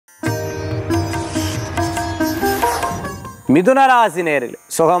மிதுன ராசி நேயர்களே,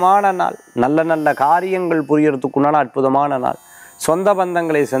 சுகமான நாள், நல்ல நல்ல காரியங்கள் புரியறதுக்குண்டான அற்புதமான நாள். சொந்த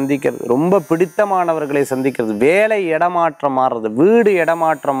பந்தங்களை சந்திக்கிறது, ரொம்ப பிடித்தமானவர்களை சந்திக்கிறது, வேலை இடமாற்றம் மாறுறது, வீடு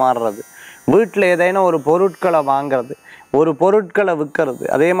இடமாற்றம் மாறுறது, வீட்டில் ஏதேனும் ஒரு பொருட்களை வாங்கிறது, ஒரு பொருட்களை விற்கிறது,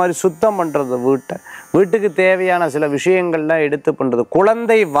 அதே மாதிரி சுத்தம் பண்ணுறது, வீட்டுக்கு தேவையான சில விஷயங்கள்லாம் எடுத்து பண்ணுறது,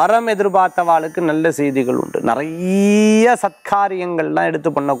 குழந்தை வரம் எதிர்பார்த்தவாளுக்கு நல்ல செய்திகள் உண்டு. நிறைய சத்காரியங்கள்லாம்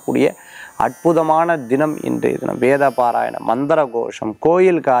எடுத்து பண்ணக்கூடிய அற்புதமான தினம் இன்றைய தினம். வேத பாராயணம், மந்திர கோஷம்,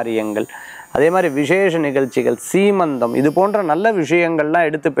 கோயில் காரியங்கள், அதே மாதிரி விசேஷ நிகழ்ச்சிகள், சீமந்தம், இது போன்ற நல்ல விஷயங்கள்லாம்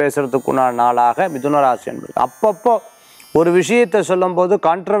எடுத்து பேசுறதுக்குண்டான நாளாக மிதுன ராசி என்பது. அப்பப்போ ஒரு விஷயத்தை சொல்லும்போது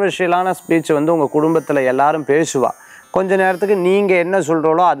கான்ட்ரவர்ஷியலான ஸ்பீச் உங்கள் குடும்பத்தில் எல்லாரும் பேசுவா. கொஞ்ச நேரத்துக்கு நீங்கள் என்ன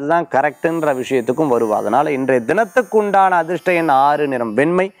சொல்கிறோளோ அதுதான் கரெக்டுன்ற விஷயத்துக்கும் வருவா. அதனால் இன்றைய தினத்துக்குண்டான அதிர்ஷ்ட எண் 6, நிறம்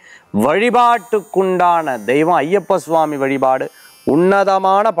வெண்மை. வழிபாட்டுக்குண்டான தெய்வம் ஐயப்ப சுவாமி வழிபாடு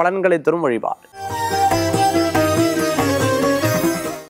உன்னதமான பலன்களை தரும் வழிபாடு.